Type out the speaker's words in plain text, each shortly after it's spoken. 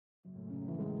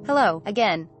Hello,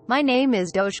 again. My name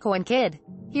is Dogecoin Kid.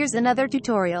 Here's another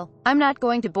tutorial. I'm not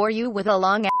going to bore you with a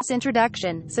long-ass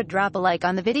introduction, so drop a like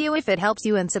on the video if it helps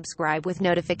you and subscribe with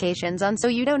notifications on so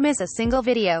you don't miss a single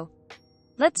video.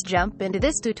 Let's jump into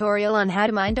this tutorial on how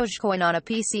to mine Dogecoin on a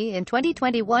PC in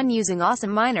 2021 using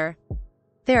Awesome Miner.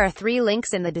 There are 3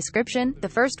 links in the description. The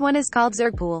first one is called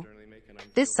Zergpool.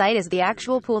 This site is the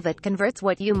actual pool that converts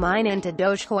what you mine into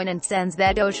Dogecoin and sends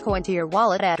that Dogecoin to your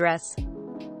wallet address.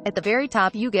 At the very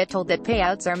top you get told that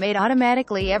payouts are made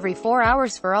automatically every 4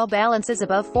 hours for all balances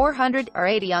above 400 or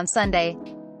 80 on Sunday.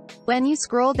 When you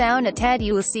scroll down a tad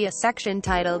you will see a section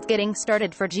titled Getting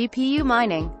Started for GPU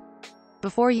Mining.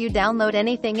 Before you download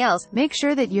anything else, make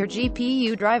sure that your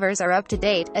GPU drivers are up to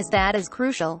date, as that is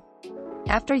crucial.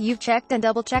 After you've checked and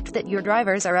double-checked that your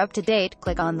drivers are up to date,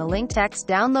 click on the link text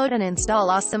download and install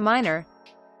Awesome Miner.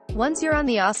 Once you're on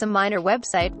the Awesome Miner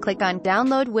website, click on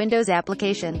Download Windows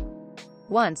Application.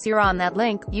 Once you're on that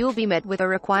link, you'll be met with a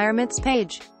requirements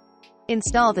page.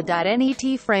 Install the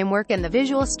 .NET framework and the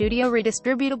Visual Studio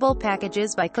redistributable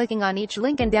packages by clicking on each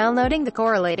link and downloading the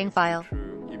correlating file.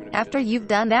 After you've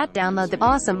done that, download the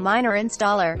Awesome Miner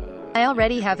installer. I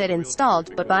already have it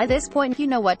installed, but by this point you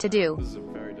know what to do.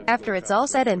 After it's all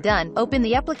said and done, open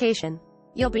the application.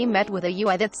 You'll be met with a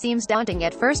UI that seems daunting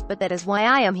at first, but that is why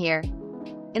I am here.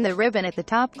 In the ribbon at the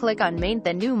top, click on Main,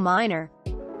 the new miner.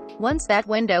 Once that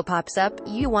window pops up,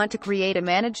 you want to create a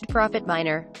managed profit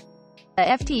miner.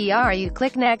 After you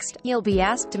click Next, you'll be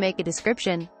asked to make a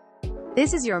description.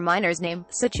 This is your miner's name,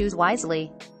 so choose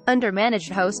wisely. Under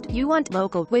Managed Host, you want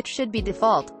Local, which should be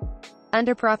default.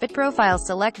 Under Profit Profile,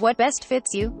 select what best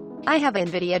fits you. I have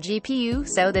NVIDIA GPU,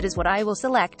 so that is what I will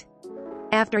select.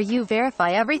 After you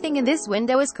verify everything in this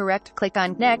window is correct, click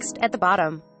on Next at the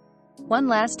bottom. One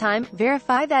last time,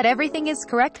 verify that everything is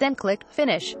correct, then click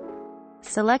Finish.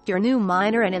 Select your new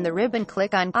miner and in the ribbon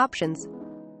click on Options.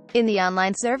 In the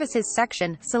Online Services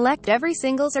section, select every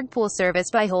single Zergpool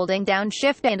service by holding down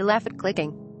Shift and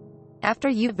left-clicking. After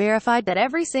you've verified that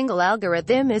every single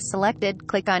algorithm is selected,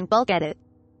 click on Bulk Edit.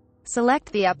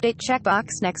 Select the Update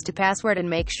checkbox next to Password and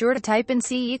make sure to type in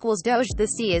C equals Doge. The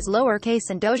C is lowercase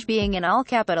and Doge being in all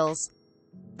capitals.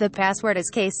 The password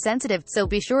is case sensitive, so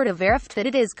be sure to verify that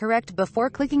it is correct before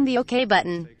clicking the OK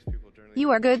button. You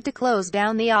are good to close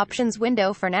down the options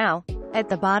window for now. At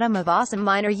the bottom of Awesome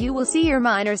Miner you will see your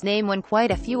miner's name and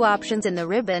quite a few options in the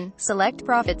ribbon. Select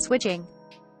Profit Switching.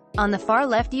 On the far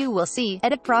left you will see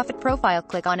Edit Profit Profile,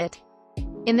 click on it.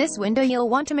 In this window you'll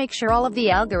want to make sure all of the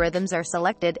algorithms are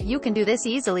selected. You can do this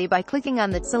easily by clicking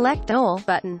on the Select All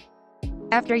button.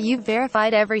 After you've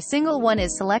verified every single one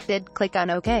is selected, click on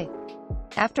OK.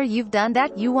 After you've done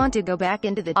that you want to go back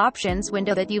into the Options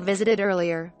window that you visited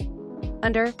earlier.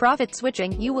 Under Profit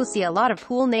Switching, you will see a lot of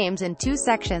pool names in 2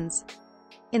 sections.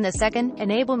 In the second,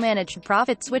 Enable Managed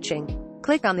Profit Switching.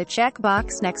 Click on the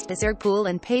checkbox next to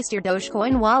Zergpool and paste your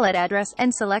Dogecoin wallet address,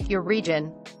 and select your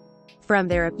region. From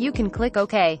there, you can click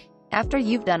OK. After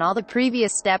you've done all the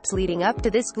previous steps leading up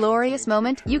to this glorious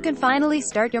moment, you can finally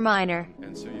start your miner.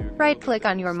 Right-click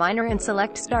on your miner and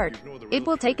select Start. It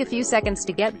will take a few seconds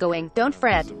to get going, don't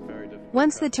fret.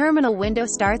 Once the terminal window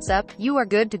starts up, you are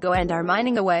good to go and are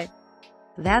mining away.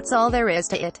 That's all there is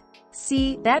to it.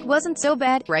 See, that wasn't so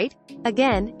bad, right?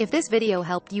 Again, if this video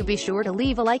helped you, be sure to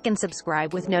leave a like and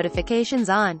subscribe with notifications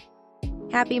on.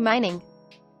 Happy mining!